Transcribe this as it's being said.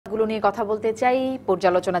সেগুলো নিয়ে কথা বলতে চাই,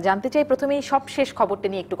 পর্যালোচনা জানতে চাই। প্রথমেই সবশেষ খবরটা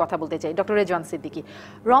নিয়ে একটু কথা বলতে চাই। ডক্টর রেজওয়ান সিদ্দিকী,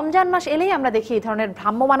 রমজান মাস এলেই আমরা দেখি এই ধরনের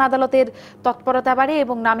ভ্রাম্যমাণ আদালতের তৎপরতা বাড়ে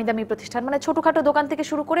এবং নামি দামি প্রতিষ্ঠান, মানে ছোটখাটো দোকান থেকে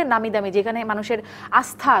শুরু করে নামি দামি যেখানে মানুষের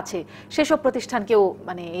আস্থা আছে সেসব প্রতিষ্ঠানকেও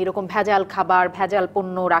মানে এরকম ভেজাল খাবার, ভেজাল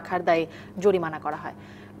পণ্য রাখার দায়ে জরিমানা করা হয়।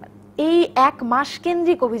 এই এক মাস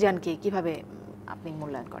কেন্দ্রিক অভিযানকে কিভাবে আপনি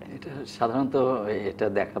মূল্যায়ন করেন? এটা সাধারণত এটা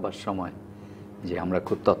দেখাবার সময় যে আমরা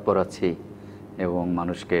খুব তৎপর আছি এবং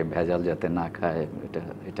মানুষকে ভেজাল যাতে না খায়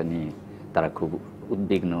এটা নিয়ে তারা খুব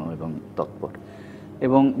উদ্বিগ্ন এবং তৎপর।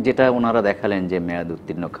 এবং যেটা ওনারা দেখালেন যে মেয়াদ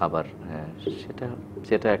উত্তীর্ণ খাবার,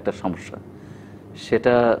 সেটা একটা সমস্যা।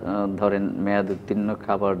 সেটা ধরেন মেয়াদ উত্তীর্ণ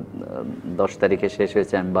খাবার 10 তারিখে শেষ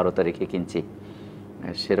হয়েছে, আমি 12 তারিখে কিনছি,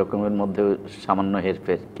 সেরকমের মধ্যেও সামান্য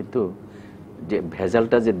হেরফের। কিন্তু যে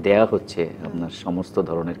ভেজালটা যে দেয়া হচ্ছে আপনার সমস্ত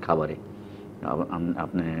ধরনের খাবারে,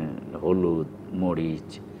 আপনি হলুদ, মরিচ,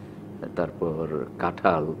 তারপর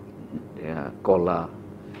কাঁঠাল, কলা,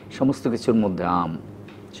 সমস্ত কিছুর মধ্যে আম,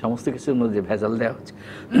 সমস্ত কিছুর মধ্যে ভেজাল দেওয়া হচ্ছে।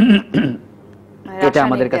 এটা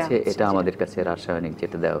আমাদের কাছে রাসায়নিক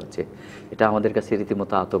যেটা দেওয়া হচ্ছে, এটা আমাদের কাছে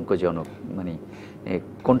রীতিমতো আতঙ্কজনক। মানে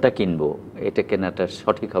কোনটা কিনবো, এটা কেনাটা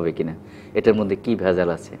সঠিক হবে কিনা, এটার মধ্যে কি ভেজাল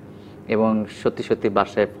আছে। এবং সত্যি সত্যি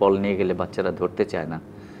বাসায় ফল নিয়ে গেলে বাচ্চারা ধরতে চায় না,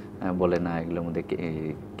 বলে না এগুলোর মধ্যে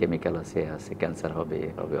কেমিক্যাল আছে, ক্যান্সার হবে,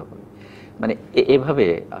 হবে। মানে এভাবে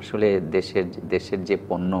আসলে দেশের যে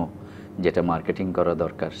পণ্য যেটা মার্কেটিং করা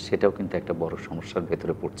দরকার সেটাও কিন্তু একটা বড় সমস্যার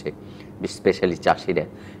ভেতরে পড়ছে, স্পেশালি চাষিরা।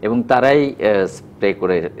 এবং তারাই স্প্রে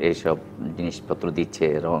করে এইসব জিনিসপত্র দিচ্ছে,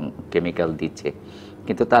 রং কেমিক্যাল দিচ্ছে,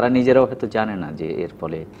 কিন্তু তারা নিজেরাও হয়তো জানে না যে এর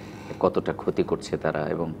ফলে কতটা ক্ষতি করছে তারা।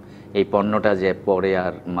 এবং এই পণ্যটা যে পরে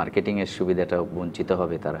আর মার্কেটিংয়ের সুবিধাটা বঞ্চিত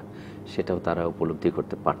হবে তারা, সেটাও তারা উপলব্ধি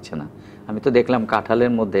করতে পারছে না। আমি তো দেখলাম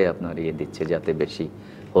কাঁঠালের মধ্যে আপনার দিচ্ছে যাতে বেশি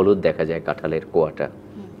হলুদ দেখা যায়, কাঁঠালের কোয়াটা,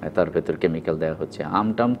 তার ভেতর কেমিক্যাল দেওয়া হচ্ছে।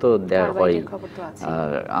 আমটাম তো দেওয়া হয়,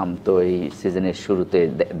 আর আম তো এই সিজনের শুরুতে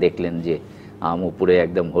দেখলেন যে আম উপরে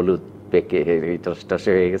একদম হলুদ পেকে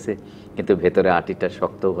টসটসে হয়ে গেছে, কিন্তু ভেতরে আটিটা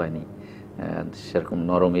শক্ত হয়নি, সেরকম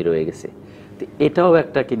নরমই রয়ে গেছে। তো এটাও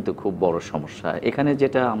একটা কিন্তু খুব বড় সমস্যা। এখানে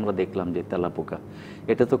যেটা আমরা দেখলাম যে তেলাপোকা,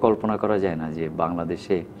 এটা তো কল্পনা করা যায় না যে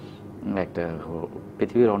বাংলাদেশে একটা,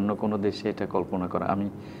 পৃথিবীর অন্য কোনো দেশে এটা কল্পনা করা, আমি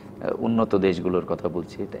উন্নত দেশগুলোর কথা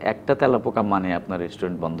বলছি, একটা তেলাপোকা মানে আপনার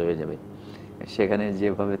রেস্টুরেন্ট বন্ধ হয়ে যাবে। সেখানে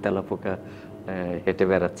যেভাবে তেলাপোকা হেঁটে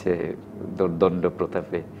বেড়াচ্ছে দণ্ড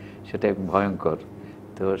প্রতাপে, সেটা ভয়ঙ্কর।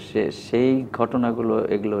 তো সেই ঘটনাগুলো,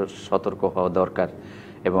 এগুলো সতর্ক হওয়া দরকার।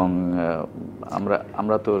 এবং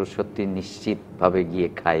আমরা তো সত্যি নিশ্চিতভাবে গিয়ে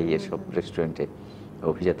খাই এসব রেস্টুরেন্টে,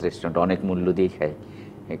 অভিজাত রেস্টুরেন্ট, অনেক মূল্য দিয়ে খাই,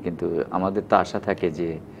 কিন্তু আমাদের তো আশা থাকে যে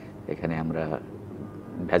এখানে আমরা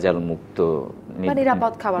ভেজাল মুক্ত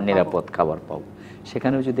নিরাপদ খাবার পাবো।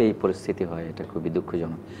 সেখানেও যদি এই পরিস্থিতি হয়, এটা খুবই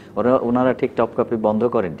দুঃখজনক। ওনারা ঠিক টপকাপি বন্ধ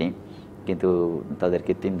করেননি, কিন্তু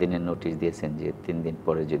তাদেরকে 3 দিনের নোটিশ দিয়েছেন যে 3 দিন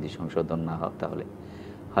পরে যদি সংশোধন না হয় তাহলে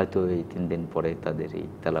হয়তো এই 3 দিন পরে তাদের এই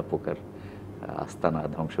তেলাপোকার আস্তানা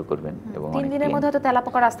ধ্বংস করবেন। এবং 3 দিনের মধ্যে হয়তো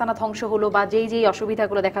তেলাপোকার আস্তানা ধ্বংস হলো, বা যেই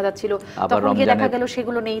অসুবিধাগুলো দেখা যাচ্ছিল তখন গিয়ে দেখা গেল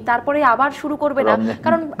সেগুলো নেই, তারপরে আবার শুরু করবে না,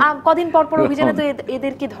 কারণ কদিন পর পর অভিযানে তো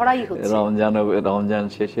এদেরকে ধরাই হচ্ছে। রমজান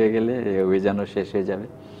শেষ হয়ে গেলে এই অভিযানও শেষ হয়ে যাবে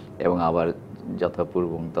এবং আবার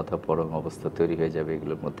যথাপূর্ব তথাপরম অবস্থা তৈরি হয়ে যাবে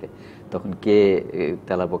এগুলোর মধ্যে। তখন কে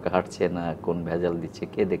তেলাপোকা হাঁটছে না, কোন ভেজাল দিচ্ছে,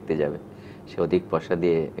 কে দেখতে যাবে? সে অধিক পয়সা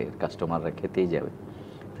দিয়ে কাস্টমাররা খেতেই যাবে।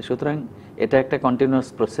 তো সুতরাং এটা একটা কন্টিনিউয়াস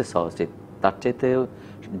প্রসেস হওয়া উচিত। তার চাইতেও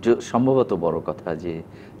সম্ভবত বড় কথা যে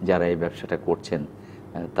যারা এই ব্যবসাটা করছেন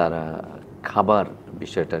তারা খাবার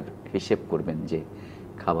বিষয়টার হিসেব করবেন, যে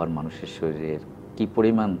খাবার মানুষের শরীরের কি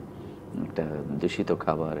পরিমাণ, একটা দূষিত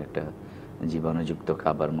খাবার, একটা জীবাণুযুক্ত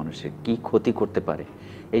খাবার মানুষের কি ক্ষতি করতে পারে।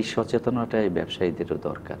 এই সচেতনতাই ব্যবসায়ীদেরও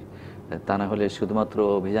দরকার। তা না হলে শুধুমাত্র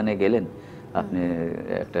অভিযানে গেলেন, আপনি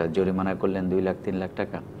একটা জরিমানা করলেন 2 লাখ 3 লাখ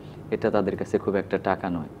টাকা, এটা তাদের কাছে খুব একটা টাকা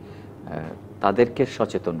নয়। তাদেরকে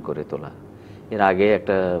সচেতন করে তোলা। এর আগে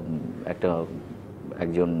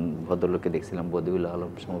একজন ভদ্রলোককে দেখছিলাম, বদিউল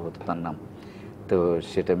আলম সম্ভবত তার নাম। তো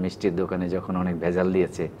সেটা মিষ্টির দোকানে যখন অনেক ভেজাল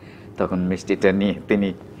দিয়েছে, তখন মিষ্টিটা নিয়ে তিনি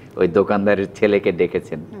ওই দোকানদারের ছেলেকে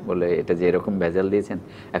ডেকেছেন, বলে এটা যে এরকম ভেজাল দিয়েছেন,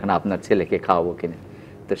 এখন আপনার ছেলেকে খাওয়াবো কিনা।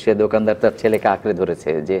 তো সে দোকানদার তার ছেলেকে আঁকড়ে ধরেছে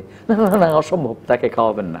যে না, অসম্ভব, তাকে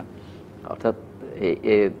খাওয়াবেন না। অর্থাৎ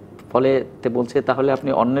ফলে বলছে তাহলে আপনি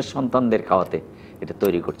অন্যের সন্তানদের খাওয়াতে এটা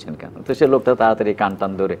তৈরি করছেন কেন? তো সে লোকটা তাড়াতাড়ি কান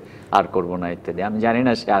টান ধরে আর করবো না ইত্যাদি। আমি জানি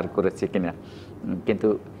না সে আর করেছে কিনা, কিন্তু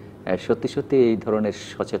সত্যি সত্যি এই ধরনের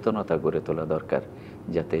সচেতনতা গড়ে তোলা দরকার,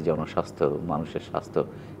 যাতে জনস্বাস্থ্য, মানুষের স্বাস্থ্য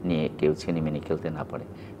নিয়ে কেউ ছিনিমিনি খেলতে না পারে।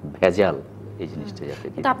 ভেজাল এই জিনিসটা যাতে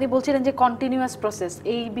কিন্তু আপনি বলছিলেন যে কন্টিনিউয়াস প্রসেস,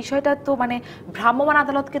 এই বিষয়টা তো মানে ভ্রাম্যমাণ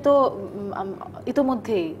আদালতকে তো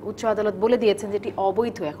ইতোমধ্যেই উচ্চ আদালত বলে দিয়েছেন যে এটি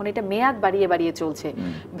অবৈধ, এখন এটা মেয়াদ বাড়িয়ে বাড়িয়ে চলছে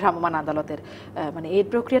ভ্রাম্যমাণ আদালতের, মানে এই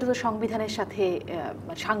প্রক্রিয়াটা তো সংবিধানের সাথে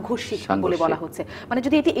সাংঘর্ষিক বলে বলা হচ্ছে। মানে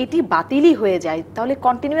যদি এটি বাতিলই হয়ে যায় তাহলে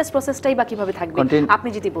কন্টিনিউয়াস প্রসেসটাই বা কিভাবে থাকবে? আপনি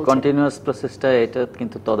যদি বলছেন কন্টিনিউয়াস প্রসেসটা, এটা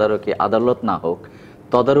কিন্তু তদারকি আদালত না হোক,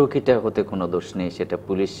 তদারকিটা হতে কোনো দোষ নেই, সেটা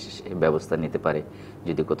পুলিশ ব্যবস্থা নিতে পারে।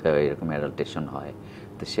 যদি কোথাও এরকম অ্যাডাল্টেশন হয়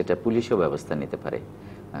তো সেটা পুলিশও ব্যবস্থা নিতে পারে,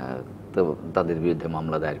 তো তাদের বিরুদ্ধে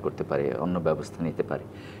মামলা দায়ের করতে পারে, অন্য ব্যবস্থা নিতে পারে।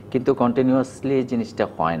 কিন্তু কন্টিনিউয়াসলি জিনিসটা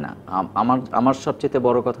হয় না। আমার সবচেয়ে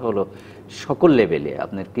বড় কথা হলো সকল লেভেলে,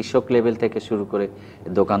 আপনার কৃষক লেভেল থেকে শুরু করে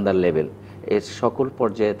দোকানদার লেভেল, এর সকল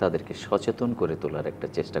পর্যায়ে তাদেরকে সচেতন করে তোলার একটা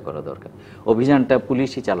চেষ্টা করা দরকার। অভিযানটা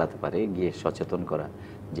পুলিশই চালাতে পারে, গিয়ে সচেতন করা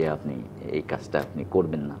যে আপনি এই কাজটা আপনি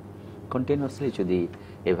করবেন না। কন্টিনিউয়াসলি যদি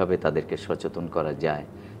এভাবে তাদেরকে সচেতন করা যায়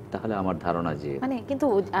তাহলে আমার ধারণা যে কিন্তু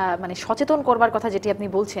মানে সচেতন করবার কথা যেটি আপনি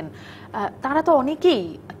বলছেন, তারা তো অনেকেই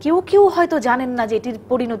কেউ হয়তো জানেন না যে এটির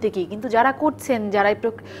পরিণতি কি, কিন্তু যারা করছেন, যারা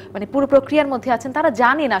মানে পুরো প্রক্রিয়ার মধ্যে আছেন, তারা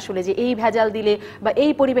জানেন আসলে যে এই ভেজাল দিলে বা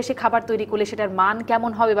এই পরিবেশে খাবার তৈরি করলে সেটার মান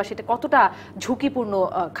কেমন হবে বা সেটা কতটা ঝুঁকিপূর্ণ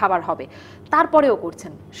খাবার হবে, তারপরেও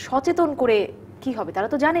করছেন। সচেতন করে কি হবে? তারা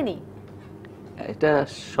তো জানেনই। এটা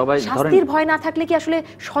সবাই শাস্তির ভয় না থাকলে কি আসলে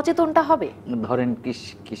সচেতনটা হবে? ধরেন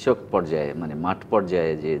কৃষক পর্যায়ে, মানে মাঠ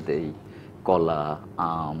পর্যায়ে যে এই কলা,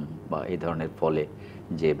 আম বা এই ধরনের ফলে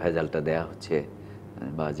যে ভেজালটা দেয়া হচ্ছে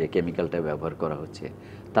বা যে কেমিক্যালটা ব্যবহার করা হচ্ছে,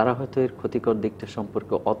 তারা হয়তো এর ক্ষতিকর দিকটা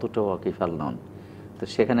সম্পর্কে অতটাও ওয়াকিফাল নন। তো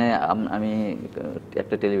সেখানে আমি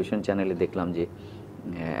একটা টেলিভিশন চ্যানেলে দেখলাম যে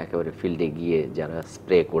একেবারে ফিল্ডে গিয়ে যারা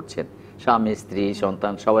স্প্রে করছেন, স্বামী স্ত্রী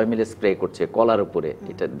সন্তান সবাই মিলে স্প্রে করছে কলার উপরে,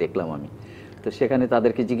 এটা দেখলাম আমি। তো সেখানে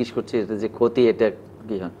তাদেরকে জিজ্ঞেস করছে এটা যে ক্ষতি, এটা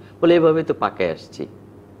কি হয়? বলে এভাবেই তো পাকায় আসছি,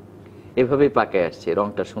 এভাবেই পাকায় আসছে,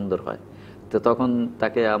 রংটা সুন্দর হয়। তো তখন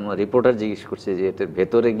তাকে আমার রিপোর্টার জিজ্ঞেস করছে যে এটার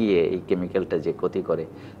ভেতরে গিয়ে এই কেমিক্যালটা যে ক্ষতি করে,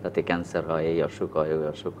 তাতে ক্যান্সার হয়, এই অসুখ হয়, ওই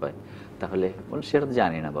অসুখ হয়। তাহলে বলে সেটা তো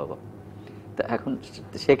জানি না বাবা। তা এখন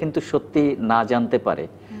সে কিন্তু সত্যি না জানতে পারে।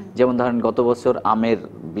 যেমন ধরেন গত বছর আমের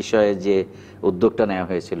বিষয়ে যে উদ্যোগটা নেওয়া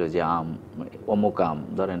হয়েছিল যে অমুক আম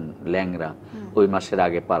ধরেন ল্যাংরা ওই মাসের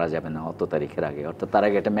আগে পারা যাবে না, অত তারিখের আগে, অর্থাৎ তার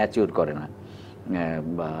আগে এটা ম্যাচিউর করে না,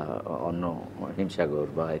 বা অন্য হিমসাগর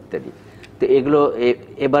বা ইত্যাদি। তো এগুলো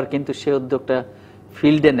এবার কিন্তু সে উদ্যোগটা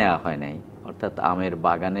ফিল্ডে নেওয়া হয় নাই, অর্থাৎ আমের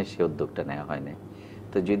বাগানে সে উদ্যোগটা নেওয়া হয় নাই।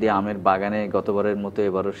 তো যদি আমের বাগানে গতবারের মতো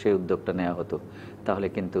এবারও সেই উদ্যোগটা নেওয়া হতো তাহলে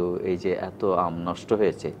কিন্তু এই যে এত আম নষ্ট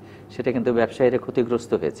হয়েছে সেটা কিন্তু ব্যবসায়ীরা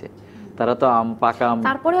ক্ষতিগ্রস্ত হয়েছে। তারা তো পাকা আম,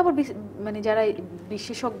 তারপরে আবার মানে যারা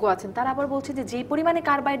বিশেষজ্ঞ আছেন তারা আবার বলছে যে যেই পরিমাণে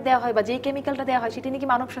কার্বাইড দেওয়া হয় বা যেই কেমিক্যালটা দেওয়া হয় সেটা নাকি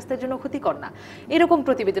মানব স্বাস্থ্যের জন্য ক্ষতিকর না, এরকম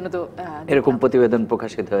প্রতিবেদন তো এরকম প্রতিবেদন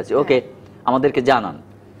প্রকাশিত হয়েছে। ওকে, আমাদেরকে জানান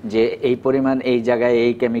যে এই পরিমাণ এই জায়গায়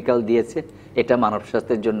এই কেমিক্যাল দিয়েছে, এটা মানব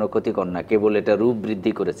স্বাস্থ্যের জন্য ক্ষতিকর না, কেবল এটা রূপ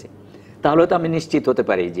বৃদ্ধি করেছে। তাহলে তো আমি নিশ্চিত হতে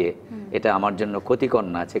পারি যে এটা আমার জন্য ক্ষতিকর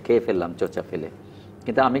না, আছে খেয়ে ফেললাম চোচা ফেলে।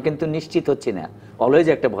 কিন্তু আমি কিন্তু নিশ্চিত হচ্ছি না, অলওয়েজ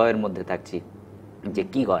একটা ভয়ের মধ্যে থাকছি যে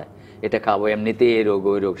কি হয়, এটা খাবো এমনিতে এই রোগ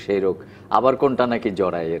ওই রোগ সেই রোগ, আবার কোনটা নাকি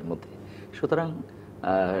জড়ায় এর মধ্যে। সুতরাং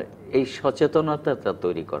এই সচেতনতাটা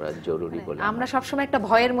তৈরি করা জরুরি বলে আমরা সবসময় একটা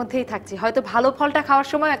ভয়ের মধ্যেই থাকছি, হয়তো ভালো ফলটা খাওয়ার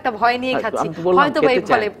সময় একটা ভয় নিয়ে খাচ্ছি, হয়তো এই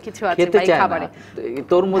ফলে কিছু আছে ভাই খাবারে।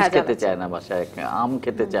 তরমুজ খেতে চায় না বাসায়, আম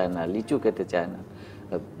খেতে চায় না, লিচু খেতে চায় না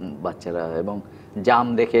বাচ্চারা, এবং জাম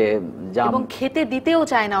দেখে এবং খেতে দিতেও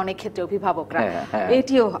চায় না অনেক ক্ষেত্রে অভিভাবকরা।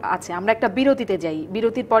 এটিও আছে। আমরা একটা বিরতিতে যাই,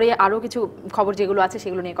 বিরতির পরে আরো কিছু খবর যেগুলো আছে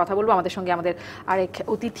সেগুলো নিয়ে কথা বলবো। আমাদের সঙ্গে আমাদের আরেক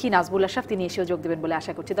অতিথি নাজবুল আশরাফ, তিনি এসেও যোগ দেবেন বলে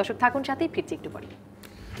আশা করছি। দর্শক থাকুন সাথেই, ফিরছি একটু পরে।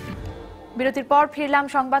 বিরতির পর ফিরলাম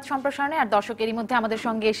সংবাদ সম্প্রসারণে। আর দর্শকেরই মধ্যে আমাদের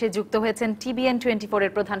সঙ্গে এসে যুক্ত হয়েছেন TBN 24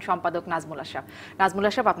 এর প্রধান সম্পাদক নাজমুল আশরাফ। নাজমুল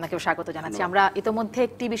আশরাফ, আপনাকেও স্বাগত জানাচ্ছি। আমরা ইতোমধ্যে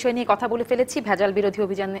একটি বিষয় নিয়ে কথা বলে ফেলেছি, ভেজাল বিরোধী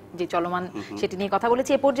অভিযান যে চলমান সেটি নিয়ে কথা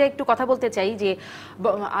বলেছি। এ পর্যায়ে একটু কথা বলতে চাই যে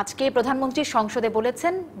আজকে প্রধানমন্ত্রী সংসদে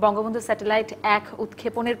বলেছেন বঙ্গবন্ধু স্যাটেলাইট 1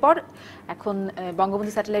 উৎক্ষেপণের পর এখন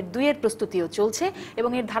বঙ্গবন্ধু স্যাটেলাইট 2 এর প্রস্তুতিও চলছে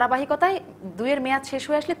এবং এর ধারাবাহিকতায় 2 এর মেয়াদ শেষ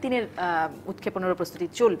হয়ে আসলে 3 এর উৎক্ষেপণের প্রস্তুতি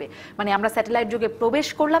চলবে। মানে আমরা স্যাটেলাইট যুগে প্রবেশ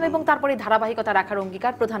করলাম এবং তারপরে ধারাবাহিকতা রাখার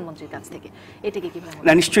অঙ্গীকার প্রধানমন্ত্রীর কাছ থেকে। এটাকে কি মনে হয়?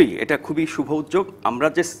 না, নিশ্চয়ই এটা খুবই শুভ উদ্যোগ। আমরা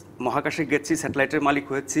যে মহাকাশে গেছি, স্যাটেলাইটের মালিক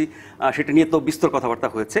হয়েছি, সেটা নিয়ে তো বিস্তর কথাবার্তা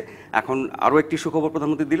হয়েছে। এখন আরও একটি সুখবর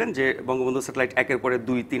প্রধানমন্ত্রী দিলেন যে বঙ্গবন্ধু স্যাটেলাইট 1 এর পরে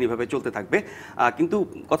 2, 3 এভাবে চলতে থাকবে। কিন্তু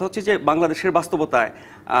কথা হচ্ছে যে বাংলাদেশের বাস্তবতায়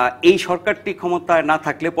এই সরকারটি ক্ষমতায় না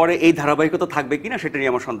থাকলে পরে এই ধারাবাহিকতা থাকবে কিনা সেটা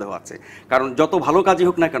নিয়ে আমার সন্দেহ আছে। কারণ যত ভালো কাজই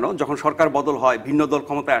হোক না কেন, যখন সরকার বদল হয়, ভিন্ন দল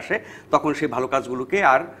ক্ষমতায় আসে, তখন সেই ভালো কাজগুলোকে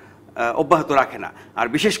আর অব্যাহত রাখে না। আর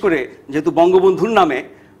বিশেষ করে যেহেতু বঙ্গবন্ধুর নামে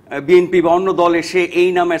বিএনপি বা অন্য দল এসে এই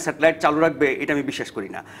নামের স্যাটেলাইট চালু রাখবে, এটা আমি বিশ্বাস করি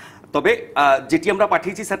না। তবে যেটি আমরা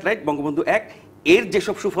পাঠিয়েছি স্যাটেলাইট বঙ্গবন্ধু 1, এর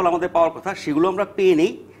যেসব সুফল আমাদের পাওয়ার কথা সেগুলো আমরা পেয়ে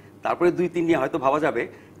নেই, তারপরে 2-3 নিয়ে হয়তো ভাবা যাবে,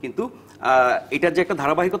 কিন্তু এটার যে একটা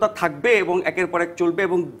ধারাবাহিকতা থাকবে এবং একের পর এক চলবে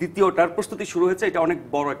এবং দ্বিতীয়টার প্রস্তুতি শুরু হয়েছে, এটা অনেক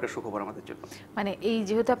বড় একটা সুখবর আমাদের জন্য। মানে এই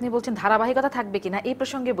যেহেতু আপনি বলছেন ধারাবাহিকতা থাকবে কিনা, এই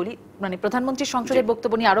প্রসঙ্গে বলি, মানে প্রধানমন্ত্রীর সংসদের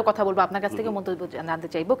বক্তব্য নিয়ে আরো কথা বলবো, আপনার কাছ থেকে মন্তব্য জানতে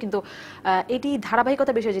চাইবো, কিন্তু এটি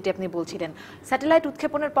ধারাবাহিকতা বিষয় যেটি আপনি বলছিলেন, স্যাটেলাইট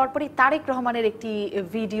উৎক্ষেপণের পরপরই তারেক রহমানের একটি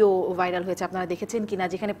ভিডিও ভাইরাল হয়েছে, আপনারা দেখেছেন কিনা,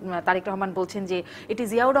 যেখানে তারেক রহমান বলছেন যে এটি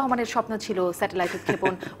জিয়াউর রহমানের স্বপ্ন ছিল স্যাটেলাইট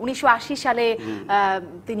উৎক্ষেপণ। 1980 সালে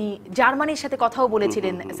তিনি জার্মানির সাথে কথাও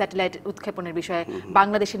বলেছিলেন স্যাটেলাইট উৎক্ষেপণের বিষয়ে,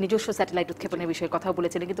 বাংলাদেশের নিজস্ব স্যাটেলাইট উৎক্ষেপণের বিষয়ে কথাও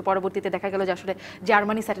বলেছিলেন, কিন্তু পরবর্তীতে দেখা গেল যে আসলে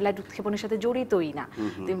জার্মানি স্যাটেলাইট উৎক্ষেপণের সাথে জড়িতই না।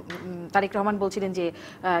 তারেক রহমান বলছিলেন যে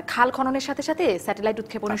খাল খননের সাথে সাথে স্যাটেলাইট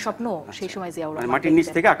উৎক্ষেপণের স্বপ্ন সেই সময় জিয়াউর রহমান, মাটির নিচ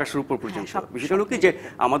থেকে আকাশের উপর পর্যন্ত। বিষয়টা হলো কি যে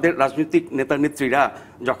আমাদের রাজনৈতিক নেতা নেত্রীরা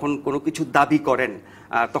যখন কোনো কিছু দাবি করেন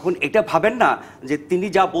তখন এটা ভাবেন না যে তিনি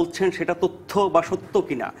যা বলছেন সেটা তথ্য বা সত্য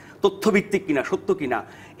কিনা, তথ্যভিত্তিক কিনা, সত্য কিনা,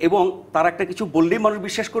 এবং তারা একটা কিছু বললেই মানুষ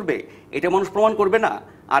বিশ্বাস করবে, এটা মানুষ প্রমাণ করবে না।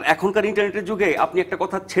 আর এখনকার ইন্টারনেটের যুগে আপনি একটা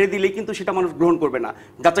কথা ছেড়ে দিলেই কিন্তু সেটা মানুষ গ্রহণ করবে না,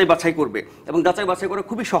 যাচাই বাছাই করবে, এবং যাচাই বাছাই করা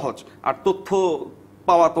খুবই সহজ, আর তথ্য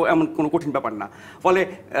পাওয়া তো এমন কোনো কঠিন ব্যাপার না। ফলে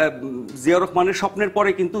জিয়াউর রহমানের স্বপ্নের পরে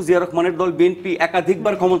কিন্তু জিয়াউর রহমানের দল বিএনপি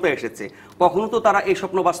একাধিকবার ক্ষমতায় এসেছে, কখনো তো তারা এই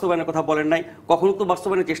স্বপ্ন বাস্তবায়নের কথা বলেন নাই, কখনো তো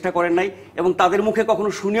বাস্তবায়নের চেষ্টা করেন নাই, এবং তাদের মুখে কখনো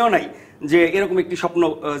শুনেও নাই যে এরকম একটি স্বপ্ন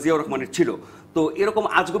জিয়াউর রহমানের ছিল। তো এরকম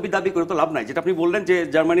আজগবি দাবি করে তো লাভ নাই। যেটা আপনি বললেন যে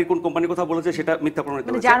জার্মানির কোন কোম্পানির কথা বলেছে সেটা মিথ্যা প্রমাণিত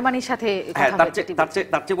হয়েছে, জার্মানির সাথে। হ্যাঁ,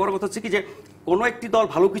 তার চেয়ে বড় কথা হচ্ছে কি যে কোনো একটি দল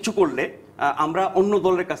ভালো কিছু করলে আমরা অন্য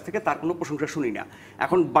দলের কাছ থেকে তার কোনো প্রশংসা শুনি না।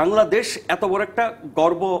 এখন বাংলাদেশ এত বড় একটা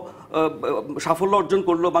গর্ব সাফল্য অর্জন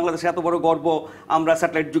করলো, বাংলাদেশে এত বড় গর্ব, আমরা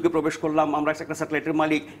স্যাটেলাইট যুগে প্রবেশ করলাম, আমরা একটা স্যাটেলাইটের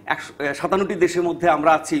মালিক, 57টি দেশের মধ্যে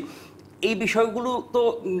আমরা আছি, এই বিষয়গুলো তো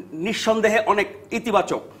নিঃসন্দেহে অনেক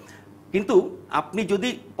ইতিবাচক। কিন্তু আপনি যদি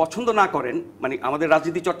পছন্দ না করেন, মানে আমাদের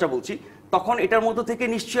রাজনীতি চর্চা বলছি, তখন এটার মধ্যে থেকে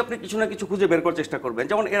নিশ্চয়ই আপনি কিছু না কিছু খুঁজে বের করার চেষ্টা করবেন।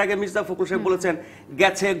 যেমন এর আগে মির্জা ফখরুল সাহেব বলেছেন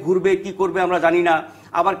গেছে, ঘুরবে, কি করবে আমরা জানি না।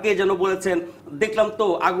 আবার কে যেন বলেছেন দেখলাম তো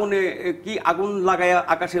আগুনে কি আগুন লাগায়া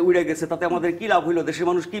আকাশে উড়ে গেছে, তাতে আমাদের কি লাভ হইলো, দেশের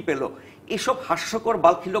মানুষ কি পেল। এসব হাস্যকর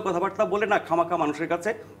বালখিল্য কথাবার্তা বলে না খামাখা মানুষের কাছে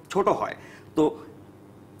ছোট হয়। তো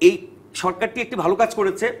এই সরকারটি একটি ভালো কাজ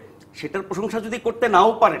করেছে, সেটার প্রশংসা যদি করতে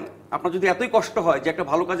নাও পারেন, আপনার যদি এতই কষ্ট হয় যে একটা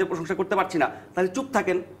ভালো কাজের প্রশংসা করতে পারছি না, তাহলে চুপ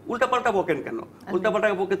থাকেন, উল্টাপাল্টা বকেন কেন? উল্টাপাল্টা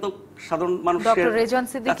বকে তো সাধারণ মানুষের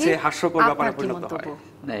কাছে হাস্যকর ব্যাপারে পরিণত হয়।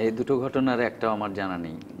 না, এই দুটো ঘটনার একটাও আমার জানা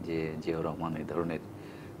নেই যে জিয়াউর রহমান এই ধরনের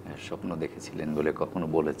স্বপ্ন দেখেছিলেন বলে কখনো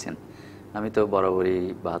বলেছেন। আমি তো বরাবরই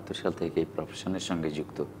 72 সাল থেকে এই প্রফেশনের সঙ্গে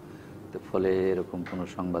যুক্ত, তো ফলে এরকম কোনো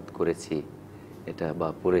সংবাদ করেছি এটা বা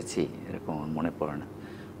পড়েছি এরকম আমার মনে পড়ে না।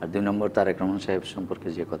 আর 2 নম্বর, তারেক রহমান সাহেব সম্পর্কে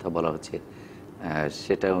যে কথা বলা হচ্ছে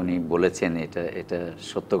সেটা উনি বলেছেন, এটা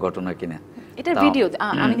সত্য ঘটনা কিনা এটার ভিডিও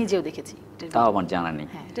আমি নিজেও দেখেছি, তাও আমার জানা নেই।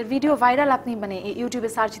 হ্যাঁ, এটার ভিডিও ভাইরাল, আপনি মানে ইউটিউবে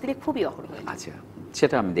সার্চ দিলে খুবই অহরহ হয়। আচ্ছা,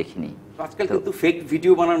 সেটা আমি দেখিনি। আজকাল কিন্তু ফেক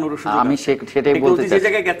ভিডিও বানানোর সুযোগ আছে। আমি সেটাই বলতে চাই, যে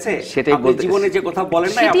জায়গায় গেছে সেটাই আপনি বলতে জীবনে যে কথা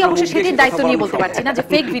বলেন না, সেটি অবশ্যই সেটির দায়িত্ব নিয়ে বলতে পারছি না যে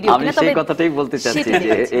ফেক ভিডিও আমি সেই কথাটাই বলতে চাচ্ছি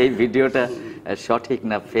যে এই ভিডিওটা সঠিক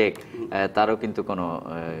না ফেক তারও কিন্তু কোনো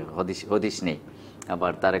হদিশ নেই।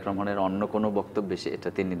 আবার তারেক রহমানের অন্য কোনো বক্তব্যে এটা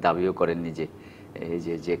তিনি দাবিও করেননি যে এই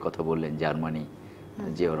যে কথা বললেন জার্মানি,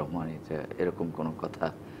 জিয়াউর রহমান, এরকম কোনো কথা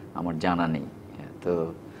আমার জানা নেই। তো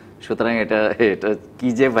সুতরাং এটা কি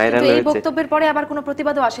যে ভাইরাল হয়েছে, এই বক্তব্যের পরে আবার কোনো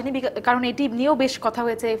প্রতিবাদও আসেনি, কারণ এটি নিয়েও বেশ কথা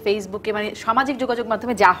হয়েছে ফেসবুকে, মানে সামাজিক যোগাযোগ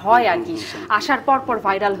মাধ্যমে যা হয় আর কি, আসার পর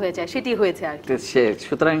ভাইরাল হয়ে যায়, সেটি হয়েছে আর কি।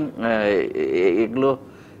 সুতরাং এগুলো,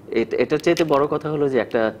 এটার চাইতে বড় কথা হলো যে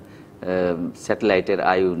একটা স্যাটেলাইটের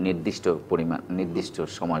আয়ু নির্দিষ্ট পরিমাণ, নির্দিষ্ট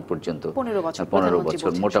সময় পর্যন্ত 15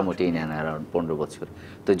 বছর মোটামুটি, নেন অ্যারাউন্ড 15 বছর।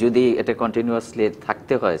 তো যদি এটা কন্টিনিউয়াসলি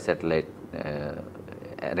থাকতে হয় স্যাটেলাইট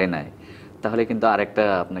রেনায়, তাহলে কিন্তু আরেকটা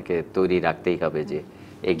আপনাকে তৈরি রাখতেই হবে যে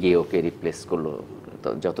এগিয়ে ওকে রিপ্লেস করলো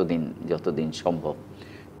যতদিন সম্ভব।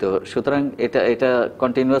 তো সুতরাং এটা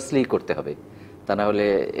কন্টিনিউয়াসলি করতে হবে, তা না হলে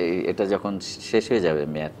এটা যখন শেষ হয়ে যাবে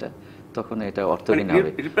মেয়াদটা, তখন এটা অর্থহীন হবে।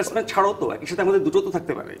 রিপ্লেসমেন্ট ছাড়াও তো একই সাথে আমাদের দুটো তো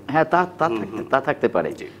থাকতে পারে। হ্যাঁ, তা থাকতে পারে।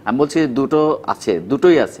 আমি বলছি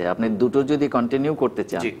দুটোই আছে। আপনি দুটো যদি কন্টিনিউ করতে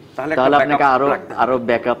চান তাহলে আপনাকে আরো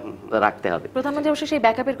ব্যাকআপ রাখতে হবে। প্রধানমন্ত্রী অবশ্য সেই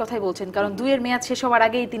ব্যাকআপের কথাই বলছেন, কারণ 2 এর মেয়াদ শেষ হওয়ার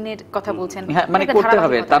আগেই 3 এর কথা বলছেন। হ্যাঁ, মানে করতে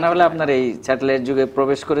হবে, তা না হলে আপনার এই স্যাটেলাইট যুগে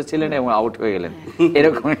প্রবেশ করেছিলেন এবং আউট হয়ে গেলেন,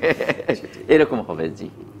 এরকম হবে। জি।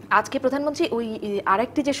 আজকে প্রধানমন্ত্রী ওই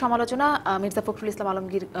আরেকটি যে সমালোচনা মির্জা ফখরুল ইসলাম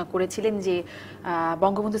আলমগীর করেছিলেন যে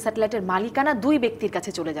বঙ্গবন্ধু স্যাটেলাইটের মালিকানা 2 ব্যক্তির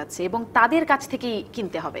কাছে চলে যাচ্ছে এবং তাদের কাছ থেকেই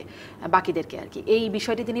কিনতে হবে বাকিদেরকে আর কি, এই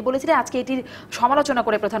বিষয়টি তিনি বলেছিলেন। আজকে এটির সমালোচনা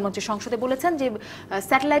করে প্রধানমন্ত্রী সংসদে বলেছেন যে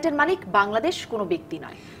স্যাটেলাইটের মালিক বাংলাদেশ, কোনো ব্যক্তি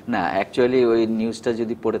নয়। না, অ্যাকচুয়ালি ওই নিউজটা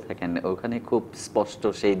যদি পড়ে থাকেন ওখানে খুব স্পষ্ট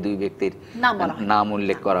সেই 2 ব্যক্তির নাম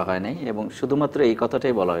উল্লেখ করা হয় নাই এবং শুধুমাত্র এই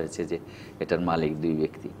কথাটাই বলা হয়েছে যে এটার মালিক 2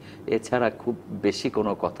 ব্যক্তি। এছাড়া খুব বেশি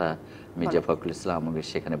কোনো কথা মির্জা ফখরুল ইসলাম আলমগীর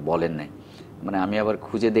সেখানে বলেন নাই। মানে আমি আবার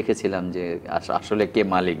খুঁজে দেখেছিলাম যে আসলে কে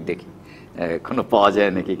মালিক দেখি কোনো পাওয়া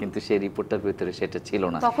যায় নাকি, কিন্তু সেই রিপোর্টটার ভিতরে সেটা ছিল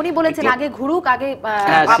না। তখনই বলেছেন আগে ঘুরুক, আগে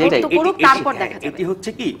তারপর দেখা যাবে। এটি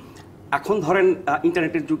হচ্ছে কি, এখন ধরেন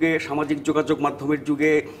ইন্টারনেটের যুগে, সামাজিক যোগাযোগ মাধ্যমের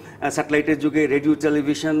যুগে, স্যাটেলাইটের যুগে, রেডিও,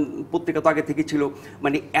 টেলিভিশন, পত্রিকা তো আগে থেকে ছিল,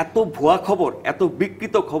 মানে এত ভুয়া খবর, এত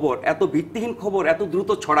বিকৃত খবর, এত ভিত্তিহীন খবর এত দ্রুত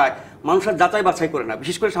ছড়ায়, মানুষের যাচাই বাছাই করে না।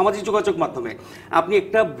 বিশেষ করে সামাজিক যোগাযোগ মাধ্যমে আপনি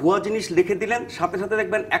একটা ভুয়া জিনিস লিখে দিলেন, সাথে সাথে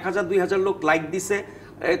দেখবেন 1000-2000 লোক লাইক দিছে,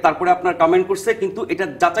 তারপরে আপনার কমেন্ট করছে, কিন্তু এটা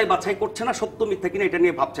যাচাই বাছাই করছে না সত্য মিথ্যা কিনা এটা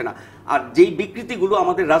নিয়ে ভাবছে না। আর যেই বিকৃতিগুলো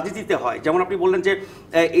আমাদের রাজনীতিতে হয়, যেমন আপনি বললেন যে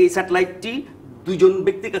এই স্যাটেলাইটটি 2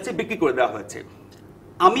 ব্যক্তির কাছে বিক্রি করে দেওয়া হয়েছে।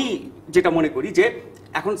 আমি যেটা মনে করি যে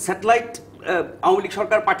এখন স্যাটেলাইট আওয়ামী লীগ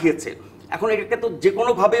সরকার পাঠিয়েছে, এখন এটাকে তো যে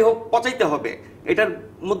কোনোভাবে হোক পচাইতে হবে, এটার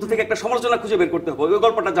মধ্য থেকে একটা সমালোচনা খুঁজে বের করতে হবে। ওই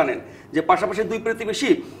গল্পটা জানেন যে পাশাপাশি 2 প্রতিবেশী,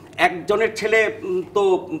 একজনের ছেলে তো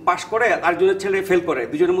পাশ করে আরেকজনের ছেলে ফেল করে,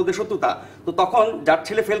 দুজনের মধ্যে শত্রুতা। তো তখন যার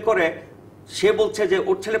ছেলে ফেল করে সে বলছে যে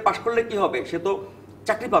ওর ছেলে পাশ করলে কি হবে, সে তো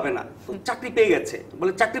চাকরি পাবে না, তো চাকরি পেয়ে গেছে,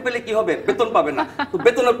 বলে চাকরি পেলে কি হবে, বেতন পাবে না, তো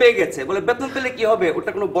বেতনও পেয়ে গেছে, বলে বেতন পেলে কি হবে,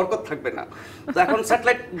 ওটা কোনো বরকত থাকবে না। তো এখন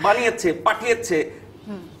স্যাটেলাইট বানিয়েছে, পাঠিয়েছে,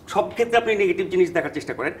 সব ক্ষেত্রে আপনি নেগেটিভ জিনিস দেখার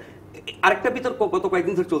চেষ্টা করেন। আরেকটা বিতর্ক গত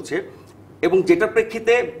কয়েকদিন ধরে চলছে এবং যেটার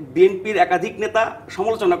প্রেক্ষিতে বিএনপির একাধিক নেতা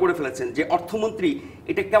সমালোচনা করে ফেলেছেন যে অর্থমন্ত্রী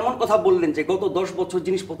এটা কেমন কথা বললেন যে গত 10 বছর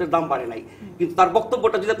জিনিসপত্রের দাম বাড়ে নাই, কিন্তু তার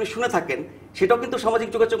বক্তব্যটা যদি আপনি শুনে থাকেন সেটাও কিন্তু সামাজিক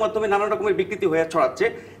যোগাযোগ মাধ্যমে নানা রকমের বিকৃতি হয়ে ছড়াচ্ছে।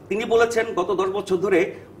 তিনি বলেছেন গত 10 বছর ধরে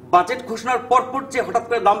বাজেট ঘোষণার পরপর যে হঠাৎ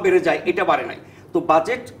করে দাম বেড়ে যায় এটা বাড়ে নাই। তো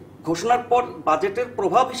বাজেট ঘোষণার পর বাজেটের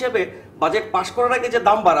প্রভাব হিসেবে বাজেট পাশ করার আগে যে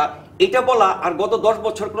দাম বাড়া এটা বলা আর গত 10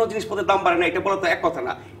 বছর কোনো জিনিসপত্রের দাম বাড়ে না এটা বলা তো এক কথা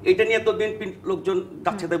না। এটা নিয়ে তো বিএনপি লোকজন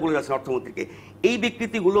যাচ্ছে তাই বলে যাচ্ছে অর্থমন্ত্রীকে। এই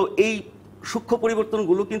বিকৃতিগুলো, এই সূক্ষ্ম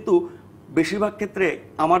পরিবর্তনগুলো কিন্তু বেশিরভাগ ক্ষেত্রে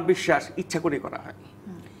আমার বিশ্বাস ইচ্ছা করে করা হয়।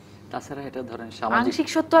 তাছাড়া এটা ধরেন আংশিক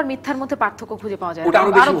সত্য আর মিথ্যার মধ্যে পার্থক্য খুঁজে পাওয়া যায়,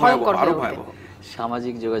 আরো ভয়ঙ্কর, আরো ভয়াবহ।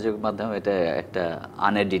 সামাজিক যোগাযোগ মাধ্যম এটা একটা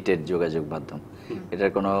আনএডিটেড যোগাযোগ মাধ্যম,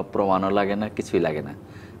 এটার কোনো প্রমাণও লাগে না, কিছুই লাগে না।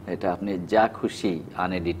 এটা আপনি যা খুশি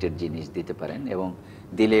আনএডিটেড জিনিস দিতে পারেন এবং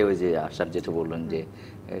দিলে ওই যে আশার যেটা বললেন যে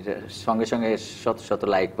এটা সঙ্গে সঙ্গে শত শত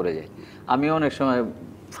লাইক পড়ে যায়। আমি অনেক সময়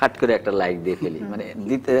ফাট করে একটা লাইক দিয়ে ফেলি, মানে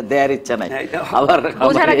দিতে দেওয়ার ইচ্ছা নাই, আবার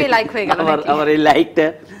আমার এই লাইকটা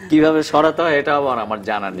কিভাবে সরাতে হয় এটা আবার আমার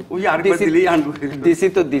জানা নেই, দিছি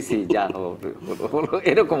তো দিছি, যা হলো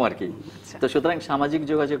এরকম আর কি। তো সুতরাং সামাজিক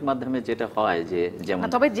যোগাযোগ মাধ্যমে যেটা হয় যে যেমন,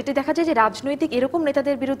 তবে যেটা দেখা যায় যে রাজনৈতিক এরকম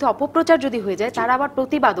নেতাদের বিরুদ্ধে অপপ্রচার যদি হয়ে যায় তারা আবার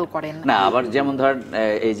প্রতিবাদও করেন না। আবার যেমন ধরেন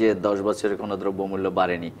এই যে 10 বছরে কোনো দ্রব্যমূল্য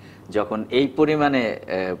বাড়েনি, যখন এই পরিমাণে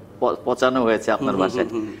পচানো হয়েছে আপনার বাসায়,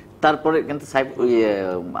 তারপরে কিন্তু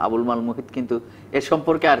আবুল মাল মুহিত কিন্তু এর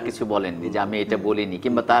সম্পর্কে আর কিছু বলেননি যে আমি এটা বলিনি,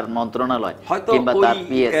 কিংবা তার মন্ত্রণালয় কিংবা তার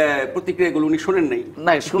পিএস প্রতিক্রিয়াগুলো উনি শুনেন নাই।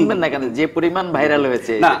 না, শুনবেন না কেন, যে পরিমাণ ভাইরাল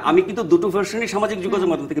হয়েছে। না, আমি কিন্তু দুটো ভার্সনই সামাজিক যোগাযোগ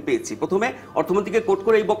মাধ্যম থেকে পেয়েছি। প্রথমে অর্থমন্ত্রীকে কোট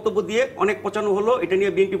করে এই বক্তব্য দিয়ে অনেক পচানো হলো, এটা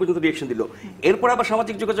নিয়ে বিএনপি পর্যন্ত রিঅ্যাকশন দিল। এরপর আবার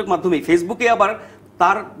সামাজিক যোগাযোগ মাধ্যমে ফেসবুকে আবার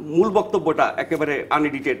তার মূল বক্তব্যটা একেবারে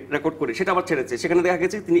আনএডিটেড রেকর্ড করে সেটা আবার ছেড়েছে, সেখানে দেখা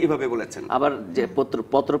গেছে তিনি এভাবে বলেছেন। আবার যে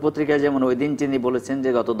পত্র পত্রিকায় যেমন ওই দিন তিনি বলেছেন যে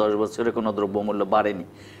গত 10 বছরে কোনো দ্রব্যমূল্য বাড়েনি,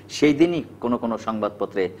 সেই দিনই কোনো কোনো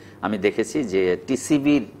সংবাদপত্রে আমি দেখেছি যে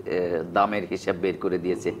টিসিবির দামের হিসাব বের করে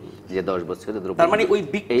দিয়েছে যে 10 বছরে দ্রব্য, তার মানে ওই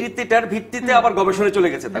বিকৃতিটার ভিত্তিতে আবার গবেষণায় চলে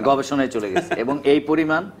গেছে, এবং এই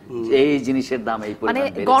পরিমাণ এই জিনিসের দাম এই পরিমাণ মানে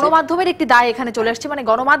গণমাধ্যমের একটি দায় এখানে চলে আসছে, মানে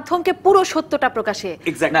গণমাধ্যমকে পুরো সত্যটা প্রকাশে।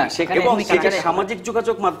 এবং সামাজিক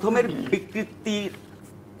যোগাযোগ মাধ্যমের বিকৃতির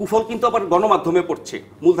কুফল কিন্তু আবার গণমাধ্যমে পড়ছে,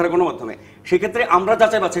 মূলধারা গণমাধ্যমে। সেক্ষেত্রে আমরা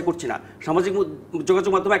যাচাই বাছাই করছি না, সামাজিক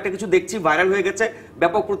যোগাযোগ মাধ্যমে একটা কিছু দেখছি, ভাইরাল হয়ে গেছে,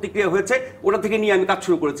 ব্যাপক প্রতিক্রিয়া হয়েছে, ওটা থেকে নিয়ে আমি কাজ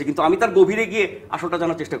শুরু করেছি, কিন্তু আমি তার গভীরে গিয়ে আসলটা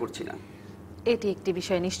জানার চেষ্টা করছি না। এটি একটি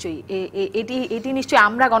বিষয় নিশ্চয়ই, এটি নিশ্চয়ই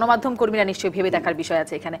আমরা গণমাধ্যম কর্মীরা নিশ্চয়ই ভেবে দেখার বিষয়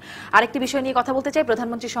আছে এখানে। আরেকটি বিষয় নিয়ে কথা বলতে চাই।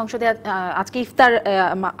 প্রধানমন্ত্রী সংসদে আজকে ইফতার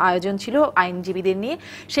আয়োজন ছিল আইনজীবীদের নিয়ে,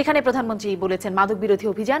 সেখানে প্রধানমন্ত্রী বলেছেন মাদক বিরোধী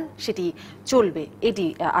অভিযান সেটি চলবে, এটি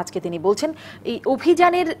আজকে তিনি বলছেন। এই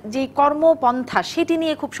অভিযানের যে কর্মপন্থা সেটি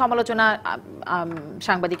নিয়ে খুব সমালোচনা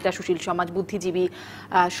সাংবাদিকরা, সুশীল সমাজ, বুদ্ধিজীবী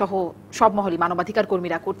সহ সব মহলই, মানবাধিকার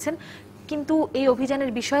কর্মীরা করছেন। কিন্তু এই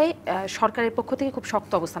অভিযানের বিষয়ে সরকারের পক্ষ থেকে খুব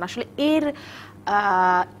শক্ত অবস্থান। আসলে এর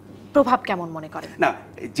প্রভাব কেমন মনে করেন? না,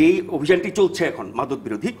 যেই অভিযানটি চলছে এখন মাদক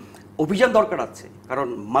বিরোধী অভিযান দরকার আছে, কারণ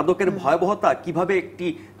মাদকের ভয়াবহতা কিভাবে একটি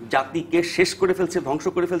জাতিকে শেষ করে ফেলছে, ধ্বংস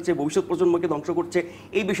করে ফেলছে, ভবিষ্যৎ প্রজন্মকে ধ্বংস করছে,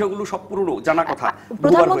 এই বিষয়গুলো সব পুরনো জানা কথা।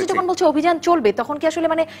 প্রধানমন্ত্রী যখন বলছে অভিযান চলবে, তখন কি আসলে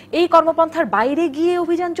মানে এই কর্মপন্থার বাইরে গিয়ে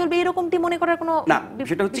অভিযান চলবে এরকমটি মনে করার কোনো না?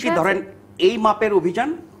 সেটা হচ্ছে কি, ধরেন এই মাপের অভিযান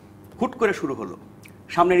হুট করে শুরু হলো,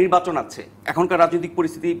 সামনে নির্বাচন আছে, এখনকার রাজনৈতিক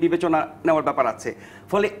পরিস্থিতি বিবেচনা নেওয়ার ব্যাপার আছে,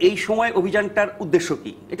 ফলে এই সময় অভিযানটার উদ্দেশ্য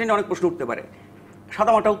কি, এটা নিয়ে অনেক প্রশ্ন উঠতে পারে।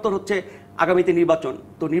 সাদামাটা উত্তর হচ্ছে আগামীতে নির্বাচন,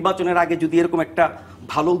 তো নির্বাচনের আগে যদি এরকম একটা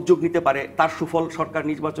ভালো উদ্যোগ নিতে পারে, তার সুফল সরকার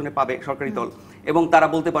নির্বাচনে পাবে, সরকারি দল, এবং তারা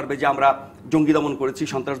বলতে পারবে যে আমরা জঙ্গি দমন করেছি,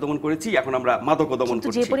 সন্ত্রাস দমন করেছি, এখন আমরা মাদক দমন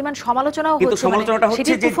করছি। যে পরিমাণ সমালোচনাও হচ্ছে, কিন্তু সমালোচনাটা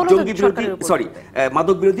হচ্ছে যে জঙ্গি বিরোধী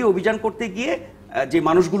মাদক বিরোধী অভিযান করতে গিয়ে যে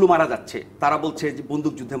মানুষগুলো মারা যাচ্ছে, তারা বলছে যে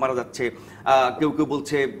বন্দুক যুদ্ধে মারা যাচ্ছে, কেউ কেউ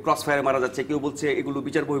বলছে ক্রস ফায়ারে মারা যাচ্ছে, কেউ বলছে এগুলো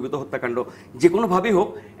বিচার বহির্ভূত হত্যাকাণ্ড, যে কোনো ভাবেই হোক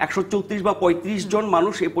 134 বা 35 জন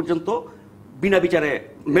মানুষ এ পর্যন্ত বিনা বিচারে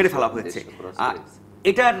মেরে ফেলা হয়েছে।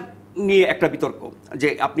 এটার নিয়ে একটা বিতর্ক যে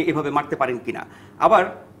আপনি এভাবে মারতে পারেন কিনা। আবার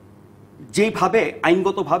যেভাবে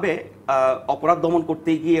আইনগতভাবে অপরাধ দমন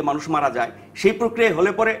করতে গিয়ে মানুষ মারা যায়, সেই প্রক্রিয়া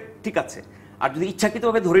হলে পরে ঠিক আছে, আর যদি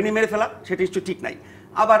ইচ্ছাকৃতভাবে ধরে নিয়ে মেরে ফেলা, সেটা নিশ্চয়ই ঠিক নাই।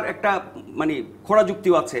 আবার একটা মানে খোড়া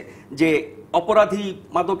যুক্তিও আছে যে অপরাধী,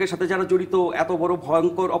 মাদকের সাথে যারা জড়িত, এত বড়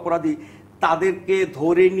ভয়ঙ্কর অপরাধী, তাদেরকে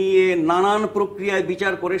ধরে নিয়ে নানান প্রক্রিয়ায়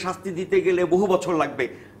বিচার করে শাস্তি দিতে গেলে বহু বছর লাগবে,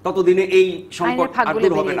 ততদিনে এই সংকট আর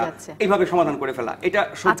দূর হবে না, এইভাবে সমাধান করে ফেলা। এটা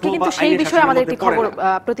আজকে কিন্তু সেই বিষয়ে আমাদের একটি খবর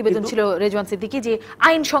প্রতিবেদন ছিল রেজওয়ান সিদ্দিকী, যে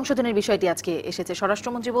আইন সংশোধনের বিষয়টি আজকে এসেছে।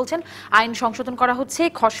 স্বরাষ্ট্রমন্ত্রী বলছেন আইন সংশোধন করা হচ্ছে,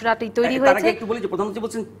 খসড়াটি তৈরি হয়েছে। তার আগে একটু বলি যে প্রধানমন্ত্রী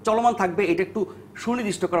বলছেন চলমান থাকবে, এটা একটু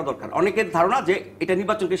সুনির্দিষ্ট করা দরকার। অনেকের ধারণা যে এটা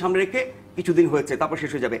নির্বাচনকে সামনে রেখে কিছুদিন হয়েছে, তারপর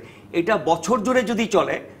শেষ হয়ে যাবে। এটা বছর জুড়ে যদি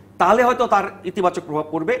চলে তাহলে হয়তো তার ইতিবাচক প্রভাব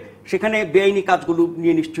পড়বে, সেখানে বেআইনি কাজগুলো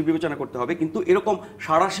নিয়ে নিশ্চয়ই বিবেচনা করতে হবে। কিন্তু এরকম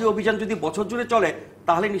সাঁড়াশি অভিযান যদি বছর জুড়ে চলে,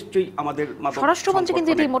 তাহলে নিশ্চয়ই আমাদের স্বরাষ্ট্রমন্ত্রী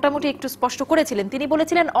কিন্তু এটি মোটামুটি একটু স্পষ্ট করেছিলেন। তিনি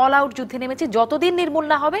বলেছিলেন অল আউট যুদ্ধে নেমেছে, যতদিন নির্মূল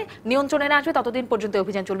না হবে, নিয়ন্ত্রণে না আসবে, ততদিন পর্যন্ত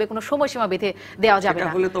অভিযান চলবে, কোনো সময়সীমা বেঁধে দেওয়া যাবে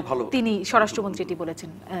না। তিনি স্বরাষ্ট্রমন্ত্রী এটি বলেছেন।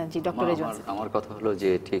 জি, ডক্টর রেজওয়ান। আমার কথা হলো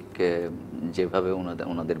যে ঠিক যেভাবে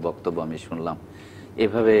ওনাদের বক্তব্য আমি শুনলাম,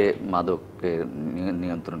 এভাবে মাদক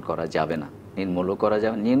নিয়ন্ত্রণ করা যাবে না, নির্মূলও করা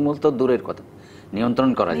যাবে, নির্মূল তো দূরের কথা,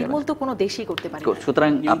 নিয়ন্ত্রণ করা যাবে, নির্মূল তো কোনো দেশই করতে পারে না।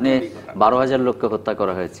 সুতরাং আপনি 12,000 লোককে হত্যা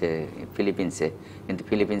করা হয়েছে ফিলিপিন্সে, কিন্তু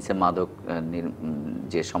ফিলিপিন্সে মাদক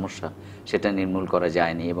যে সমস্যা সেটা নির্মূল করা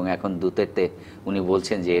যায়নি, এবং এখন দুতেতে উনি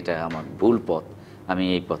বলছেন যে এটা আমার ভুল পথ, আমি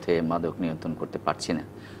এই পথে মাদক নিয়ন্ত্রণ করতে পারছি না।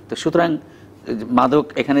 তো সুতরাং মাদক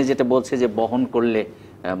এখানে যেটা বলছে যে বহন করলে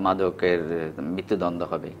মাদকের মৃত্যুদণ্ড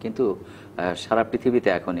হবে, কিন্তু সারা পৃথিবীতে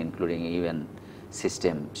এখন ইনক্লুডিং ইউএন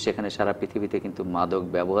সিস্টেম, সেখানে সারা পৃথিবীতে কিন্তু মাদক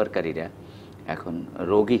ব্যবহারকারীরা এখন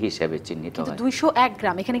রোগী হিসেবে চিহ্নিত হয়। 201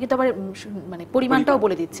 গ্রাম, এখানে কিন্তু আবার মানে পরিমাণটাও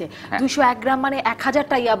বলে দিচ্ছে, 201 গ্রাম মানে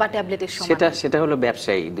 1000টা ইয়াবা ট্যাবলেটের সমান। সেটা হলো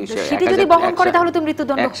ব্যবসায়ী, 200 সেটা যদি বহন করে তাহলে তো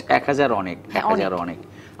মৃত্যুদণ্ড। 1000 অনেক, 1000 অনেক।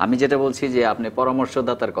 আমি যেটা বলছি যে আপনি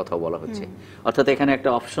পরামর্শদাতার কথা বলা হচ্ছে, অর্থাৎ এখানে একটা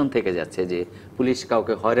অপশন থেকে যাচ্ছে যে পুলিশ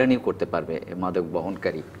কাউকে হয়রানি করতে পারবে, মাদক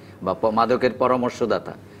বহনকারী বা মাদকের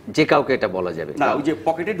পরামর্শদাতা যে কাউকে এটা বলা যাবে না। ওই যে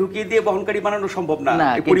পকেটে ঢুকিয়ে দিয়ে বহনকারী বানানো সম্ভব না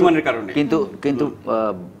এই পরিমাণের কারণে, কিন্তু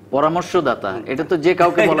পরামর্শদাতা এটা তো যে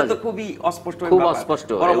কাউকে বলা যায়, খুবই অস্পষ্ট, খুব অস্পষ্ট।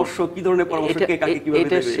 পরামর্শ কি ধরনের পরামর্শ, কে কাকে কিভাবে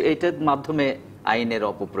দেবে, এটার মাধ্যমে আইনের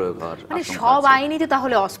অপপ্রয়োগ হওয়ার মানে সব আইনই তো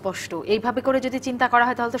তাহলে অস্পষ্ট। এইভাবে করে যদি চিন্তা করা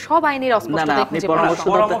হয় তাহলে তো সব আইনের অস্পষ্ট।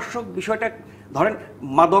 পরামর্শ বিষয়টা ধরেন,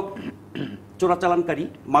 মাদক চোরাচালানকারী,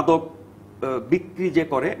 মাদক বিক্রি যে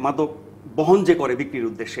করে, মাদক বহন যে করে বিক্রির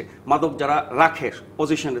উদ্দেশ্যে, মাদক যারা রাখে,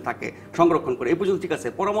 পজিশনে থাকে, সংরক্ষণ করে, এই পর্যন্ত ঠিক আছে।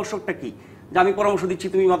 পরামর্শকটা কি, যে আমি পরামর্শ দিচ্ছি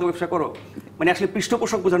তুমি মাদক ব্যবসা করো, মানে আসলে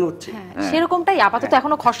পৃষ্ঠপোষক বোঝানো হচ্ছে। সেরকমটাই আপাতত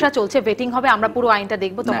এখনো খসড়া চলছে, ভেটিং হবে, আমরা পুরো আইনটা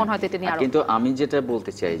দেখব, তখন হয়তো এটা নিয়ে আরো। কিন্তু আমি যেটা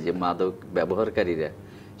বলতে চাই যে মাদক ব্যবহারকারীরা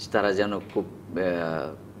তারা যেন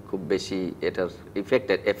খুব বেশি এটার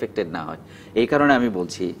এফেক্টেড না হয়, এই কারণে আমি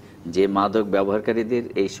বলছি যে মাদক ব্যবহারকারীদের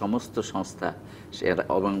এই সমস্ত সংস্থা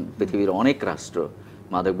এবং পৃথিবীর অনেক রাষ্ট্র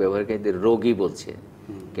মাদক ব্যবহারকারীদের রোগী বলছে,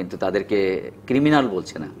 কিন্তু তাদেরকে ক্রিমিনাল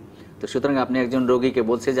বলছে না। তো সুতরাং আপনি একজন রোগীকে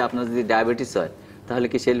বলছে যে আপনার যদি ডায়াবেটিস হয়, তাহলে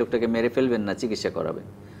কি সেই লোকটাকে মেরে ফেলবেন না চিকিৎসা করাবেন?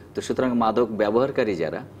 তো সুতরাং মাদক ব্যবহারকারী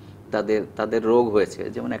যারা, তাদের রোগ হয়েছে,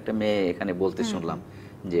 যেমন একটা মেয়ে এখানে বলতে শুনলাম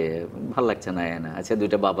যে ভাল লাগছে না, আচ্ছা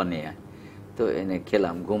 2টা বাবা নিয়ে আয়, তো এনে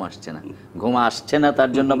খেলাম, ঘুম আসছে না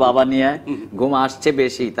তার জন্য বাবা নিয়ে আয়, ঘুম আসছে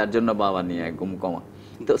বেশি তার জন্য বাবা নিয়ে আয়, ঘুম কমা।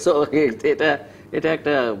 তো এটা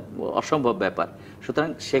একটা অসম্ভব ব্যাপার। সুতরাং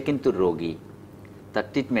সে কিন্তু রোগী, তার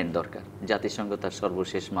ট্রিটমেন্ট দরকার। জাতিসংঘ তার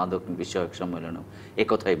সর্বশেষ মাদক বিষয়ক সম্মেলনে এই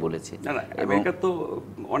কথাই বলেছে। এবং এটা তো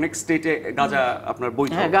অনেক স্টেটে গাঁজা আপনার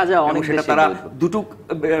বৈধ, গাঁজা অনেক সেটা তারা দুটো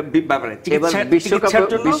ব্যাপারে,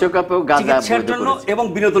 বিশ্বকাপেও গাঁজা চিকিৎসার জন্য এবং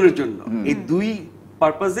বিনোদনের জন্য, এই দুই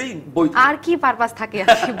পারপাজেই বৈধ। আর কি পারপাস থাকে?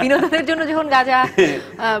 বিনোদনের জন্য যখন গাঁজা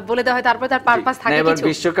বলে দেওয়া হয় তারপর তার পারপাস থাকে এবার কিছু?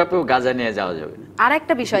 বিশ্বকাপেও গাঁজা নিয়ে যাওয়া যাবে। আর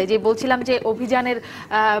একটা বিষয় যে বলছিলাম যে অভিযানের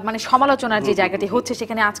মানে সমালোচনার যে জায়গাটি হচ্ছে,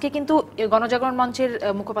 সেখানে আজকে কিন্তু গণজাগরণ মঞ্চের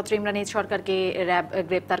মুখপাত্র ইমরান এইচ সরকারকে র‍্যাব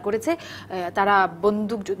গ্রেপ্তার করেছে। তারা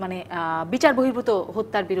বন্দুক মানে বিচার বহির্ভূত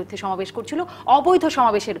হত্যার বিরুদ্ধে সমাবেশ করছিল, অবৈধ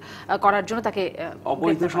সমাবেশের করার জন্য তাকে।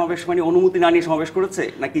 অবৈধ সমাবেশ মানে অনুমতি না নিয়ে সমাবেশ করেছে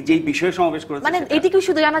নাকি যেই বিষয়ে সমাবেশ করেছে? মানে এটুকু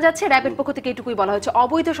শুধু জানা যাচ্ছে, র‍্যাবের পক্ষ থেকে এটুকুই বলা হয়েছে,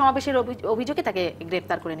 অবৈধ সমাবেশের অভিযোগে তাকে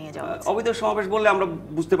গ্রেপ্তার করে নিয়ে যাওয়া হয়েছে। অবৈধ সমাবেশ বললে আমরা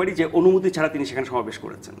বুঝতে পারি যে অনুমতি ছাড়া তিনি সেখানে সমাবেশ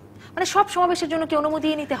করেছেন। মানে সব সমাবেশের জন্য কি অনুমতি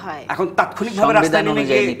নিতে হয়? এখন তাৎক্ষণিকভাবে রাস্তায় নেমে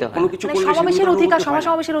গিয়ে কোনো কিছু করলে সমাবেশের অধিকার,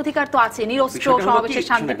 সমাবেশের অধিকার তো আছে, নিরস্ত্র সমাবেশের,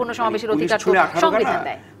 শান্তিপূর্ণ সমাবেশের অধিকার তো সংবিধান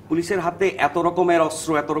দেয়। পুলিশের হাতে এত রকমের অস্ত্র,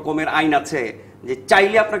 এত রকমের আইন আছে যে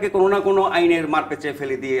চাইলে আপনাকে কোনো না কোনো আইনের মারপেঁচে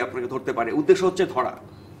ফেলে দিয়ে আপনাকে ধরতে পারে। উদ্দেশ্য হচ্ছে ধরা।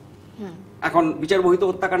 এখন বিচার বহির্ভূত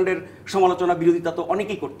হত্যাকাণ্ডের সমালোচনা বিরোধিতা তো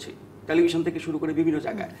অনেকেই করছে, টেলিভিশন থেকে শুরু করে বিভিন্ন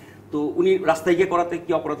জায়গায়। তো উনি রাস্তায় গিয়ে করাতে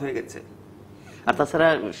কি অপরাধ হয়ে গেছে? আর তাছাড়া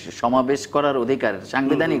সমাবেশ করার অধিকার,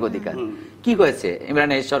 সাংবিধানিক অধিকার কি হয়েছে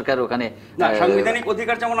ইমরান এইচ সরকার ওখানে? না, সাংবিধানিক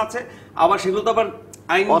অধিকার যেমন আছে, আবার সেগুলো তো আবার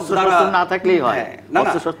আইন না থাকলেই হয়।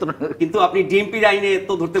 কিন্তু আপনি ডিএমপির আইনে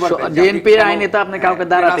তো ধরতে পারবেন। ডিএমপির আইনে তো আপনি কাউকে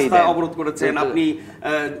দাঁড়াতেই দেন, অবরোধ করেছেন, আপনি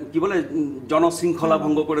কি বলে জনশৃঙ্খলা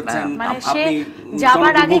ভঙ্গ করেছেন, মানে সে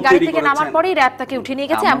যাবার আগে গাড়ি থেকে নামার পরেই র‍্যাব তাকে উঠিয়ে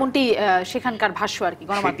নিয়ে গেছে, এমনটি সেখানকার ভাষ্য আর কি।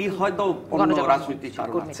 সেটি হয়তো অন্য রাজনৈতিক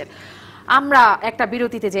কারণ আছে। আমরা একটা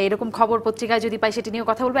বিরতিতে যাই, এরকম খবর পত্রিকায় যদি পাই সেটি নিয়ে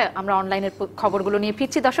কথা বলবো। আমরা অনলাইনের খবরগুলো নিয়ে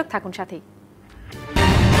ফিরছি, দর্শক থাকুন সাথেই।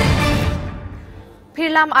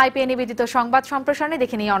 ফিরলাম আইপিএ নিবেদিত সংবাদ সম্প্রসারণে।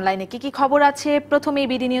 দেখে নিই অনলাইনে কি কি খবর আছে। প্রথমেই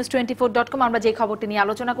bdnews24.com, আমরা যে খবরটি নিয়ে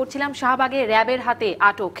আলোচনা করছিলাম, শাহবাগে র‍্যাবের হাতে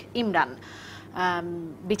আটক ইমরান।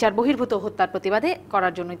 বিচার বহির্ভূত হত্যার প্রতিবাদে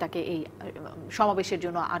করার জন্যই তাকে এই সমাবেশের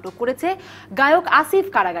জন্য আটক করেছে। গায়ক আসিফ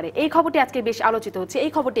কারাগারে, এই খবরটি আজকে বেশ আলোচিত হচ্ছে,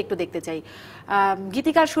 এই খবরটি একটু দেখতে চাই।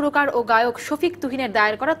 গীতিকার, সুরকার ও গায়ক শফিক তুহিনের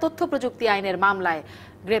দায়ের করা তথ্য প্রযুক্তি আইনের মামলায়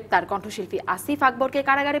গ্রেপ্তার কণ্ঠশিল্পী আসিফ আকবরকে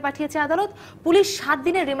কারাগারে পাঠিয়েছে আদালত। পুলিশ 7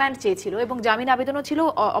 দিনের রিমান্ড চেয়েছিল এবং জামিন আবেদনও ছিল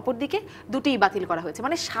অপরদিকে, দুটিই বাতিল করা হয়েছে।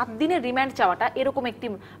 মানে 7 দিনের রিমান্ড চাওয়াটা এরকম একটি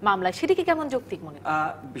মামলায়, সেটিকে কেমন যৌক্তিক মনে হয়?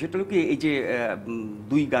 বিষয়টা হলো কি, এই যে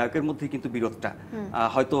দুই গায়কের মধ্যে কিন্তু বিরোধটা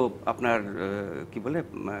হয়তো আপনার কি বলে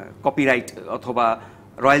কপিরাইট অথবা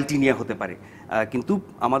রয়্যালটি নিয়ে হতে পারে, কিন্তু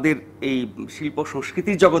আমাদের এই শিল্প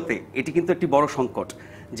সংস্কৃতির জগতে এটি কিন্তু একটি বড় সংকট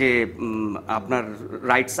যে আপনার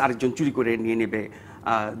রাইটস আরেকজন চুরি করে নিয়ে নেবে।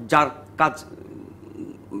 যার কাজ,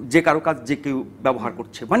 যে কারো কাজ যে কেউ ব্যবহার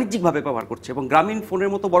করছে, বাণিজ্যিকভাবে ব্যবহার করছে। এবং গ্রামীণ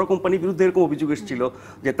ফোনের মতো বড় কোম্পানির বিরুদ্ধে এরকম অভিযোগ এসেছিল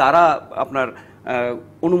যে তারা আপনার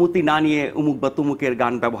অনুমতি না নিয়ে উমুক বা তুমুকের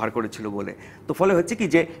গান ব্যবহার করেছিল বলে। তো ফলে হচ্ছে কি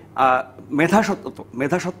যে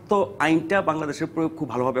মেধাসত্ব আইনটা বাংলাদেশের প্রয়োগ খুব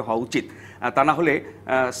ভালোভাবে হওয়া উচিত, তা না হলে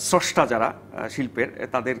স্রষ্টা যারা শিল্পের,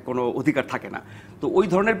 তাদের কোনো অধিকার থাকে না। তো ওই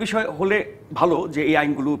ধরনের বিষয় হলে ভালো যে এই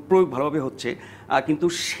আইনগুলো প্রয়োগ ভালোভাবে হচ্ছে, কিন্তু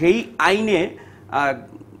সেই আইনে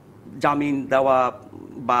জামিন দেওয়া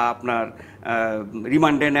বা আপনার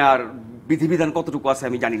রিমান্ডে নেওয়ার বিধিবিধান কতটুকু আছে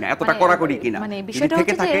আমি জানি না, এতটা কড়াকড়ি কিনা। মানে বিষয়টা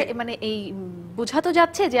হচ্ছে যে মানে এই বোঝা তো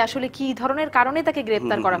যাচ্ছে যে আসলে কি ধরনের কারণে তাকে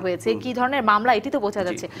গ্রেফতার করা হয়েছে, কি ধরনের মামলা, এটি তো বোঝা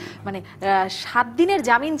যাচ্ছে। মানে 7 দিনের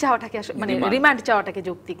জামিন চাওয়াটাকে মানে রিমান্ড চাওয়াটাকে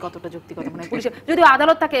যৌক্তিক, কতটা যৌক্তিকতা মানে পুলিশ, যদিও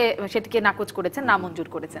আদালত তাকে সেটিকে নাকচ করেছেন, নামঞ্জুর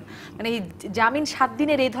করেছেন, মানে এই জামিন 7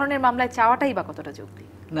 দিনের এই ধরনের মামলায় চাওয়াটাই বা কতটা যৌক্তিক?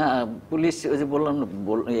 না, পুলিশ ওই যে বললাম,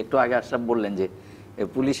 একটু আগে আশরাফ বললেন যে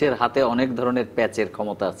পুলিশের হাতে অনেক ধরনের প্যাচের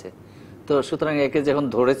ক্ষমতা আছে। তো সুতরাং একে যখন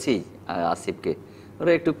ধরেছি আসিফকে,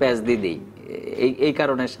 ওরা একটু প্যাচ দিয়ে দেই, এই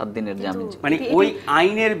কারণে 7 দিনের জামিন। মানে ওই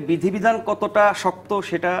আইনের বিধিবিধান কতটা শক্ত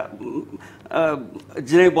সেটা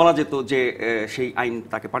জেনে বলা যেত যে সেই আইন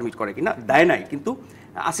তাকে পারমিট করে কিনা। দেয় নাই, কিন্তু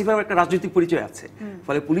আসিফের একটা রাজনৈতিক পরিচয় আছে,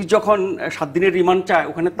 ফলে পুলিশ যখন 7 দিনের রিমান্ড চায়,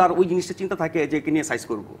 ওখানে তার ওই জিনিসটা চিন্তা থাকে যে একে নিয়ে সাইজ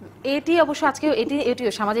করব। এটি অবশ্য আজকে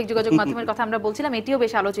এটিও সামাজিক যোগাযোগ মাধ্যমের কথা আমরা বলছিলাম, এটিও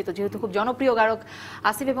বেশ আলোচিত, যেহেতু খুব জনপ্রিয় গায়ক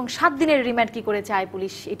আসিফ এবং 7 দিনের রিমান্ড কি করে চায়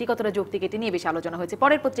পুলিশ, এটি কতটা যৌক্তিক, এটি নিয়ে বেশ আলোচনা হয়েছে।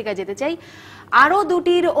 পরের পত্রিকায় যেতে চাই, আরো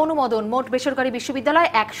 2টির অনুমোদন, মোট বেসরকারি বিশ্ববিদ্যালয়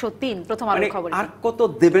 103। প্রথম আলোর খবর। আর কত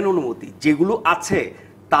দেবেন অনুমতি? যেগুলো আছে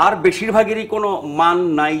তার বেশিরভাগেরই কোনো মান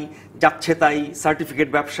নাই, যাচ্ছে তাই, সার্টিফিকেট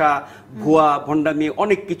ব্যবসা, ভুয়া ভণ্ডামি,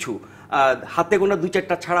 অনেক কিছু। হাতে গোনা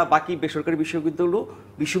 2-4টা ছাড়া বাকি বেসরকারি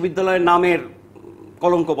বিশ্ববিদ্যালয়ের নামের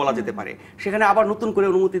কলঙ্ক বলা যেতে পারে। সেখানে আবার নতুন করে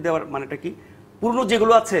অনুমতি দেওয়ার মানেটা কি? পুরনো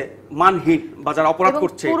যেগুলো আছে মানহীন বা যারা অপরাধ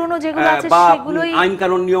করছে বা আইন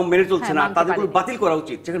কানুন নিয়ম মেনে চলছে না, তাদেরগুলো বাতিল করা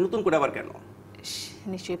উচিত, সেখানে নতুন করে আবার কেন?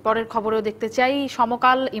 নিশ্চয়ই। পরের খবরও দেখতে চাই,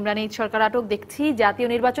 সমকাল, ইমরান এইচ সরকার আটক। দেখছি জাতীয়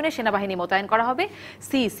নির্বাচনে সেনাবাহিনী মোতায়েন করা হবে,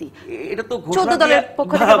 সিইসি। এটা তো 14 দলের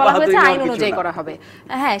পক্ষ থেকে বলা হয়েছে আইন অনুযায়ী করা হবে।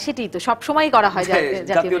 হ্যাঁ, সেটাই তো সব সময়ই করা হয়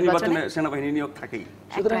জাতীয় নির্বাচনে, সেনাবাহিনী নিয়োগ থাকেই।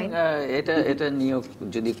 সুতরাং এটা নিয়োগ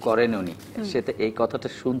যদি করেন উনি, সেটা এই কথাটা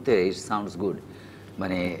শুনতে ইট সাউন্ডস গুড,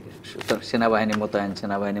 মানে সেনাবাহিনী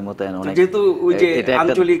মোতায়েন অনেক, যেহেতু ওই যে এটা একটা-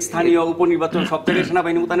 আঞ্চলিক স্থানীয় উপনির্বাচন সব জায়গায়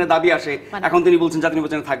সেনাবাহিনী মোতায়েনের দাবি আসে, এখন তিনি বলছেন জাতীয়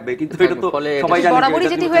নির্বাচনে থাকবে, কিন্তু এটা তো ফলে সবাই এটা জানে যে বরাবরই জাতীয়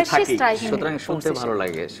যেটি নির্বাচনে হয়েছে থাকেই। স্ট্রাইকিং সুতরাং শুনতে ভালো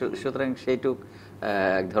লাগে, সুতরাং সেইটুক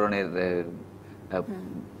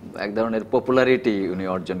এক ধরনের পপুলারিটি উনি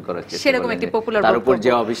অর্জন করার চেষ্টা সেরকম করেন। একটি popular তার উপর বক্তব্য।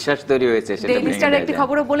 যে অবিশ্বাস তৈরি হয়েছে সেটা ডেইলি ভেঙে স্টারের দেয়া একটি যায়।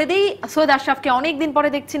 খবরও বলে দেই, সৈয়দ আশরাফকে অনেকদিন পরে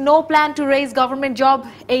দেখছি no plan two raise government job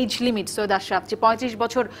age limit. Syed Ashraf যে 35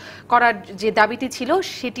 বছর করার যে দাবিটি ছিল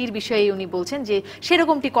সেটির বিষয়ে উনি বলছেন যে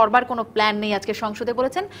সেরকমটি করবার কোনো প্ল্যান নেই। আজকে সংসদে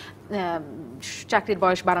বলেছেন চাকরির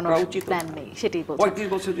বয়স বাড়ানোর প্ল্যান নেই, সেটাই বলছেন।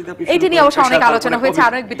 35 বছর যদি আপনি এটি শুরু নিয়ে করেন, অবশ্য অনেক তারপরে আলোচনা হয়েছে,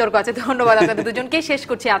 কবে- অনেক বিতর্ক আছে। ধন্যবাদ আপনাদের দুজনকে। শেষ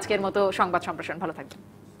করছি আজকের মতো সংবাদ সম্প্রসারণ। ভালো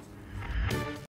থাকবেন।